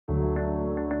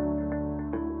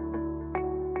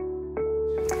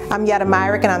I'm Yetta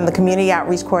Myrick, and I'm the Community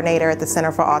Outreach Coordinator at the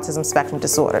Center for Autism Spectrum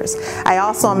Disorders. I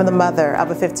also am the mother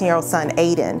of a 15-year-old son,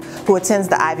 Aiden, who attends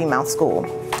the Ivymount School.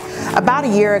 About a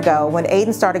year ago, when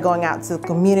Aiden started going out to the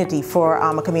community for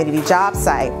a community job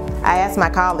site, I asked my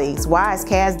colleagues, why is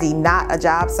CASD not a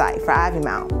job site for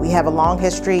Ivymount? We have a long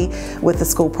history with the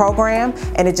school program,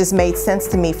 and it just made sense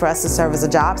to me for us to serve as a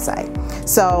job site.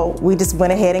 So we just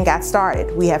went ahead and got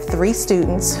started. We have 3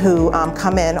 students who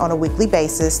come in on a weekly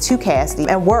basis to CASD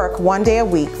and work 1 day a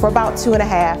week for about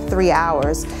 2.5 to 3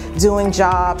 hours doing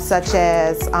jobs such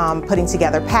as putting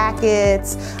together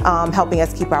packets, helping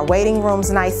us keep our waiting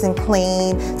rooms nice and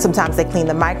clean. Sometimes they clean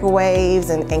the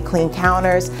microwaves and clean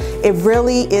counters. It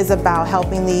really is about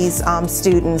helping these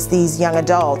students, these young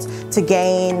adults, to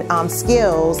gain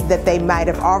skills that they might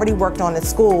have already worked on at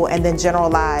school and then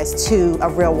generalize to a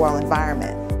real world environment.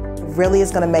 It really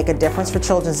is going to make a difference for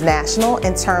Children's National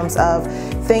in terms of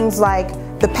things like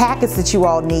the packets that you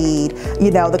all need,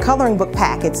 the coloring book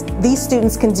packets. These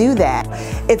students can do that.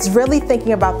 It's really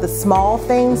thinking about the small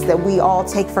things that we all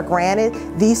take for granted.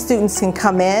 These students can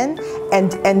come in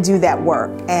and do that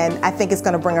work, and I think it's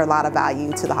going to bring a lot of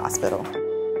value to the hospital.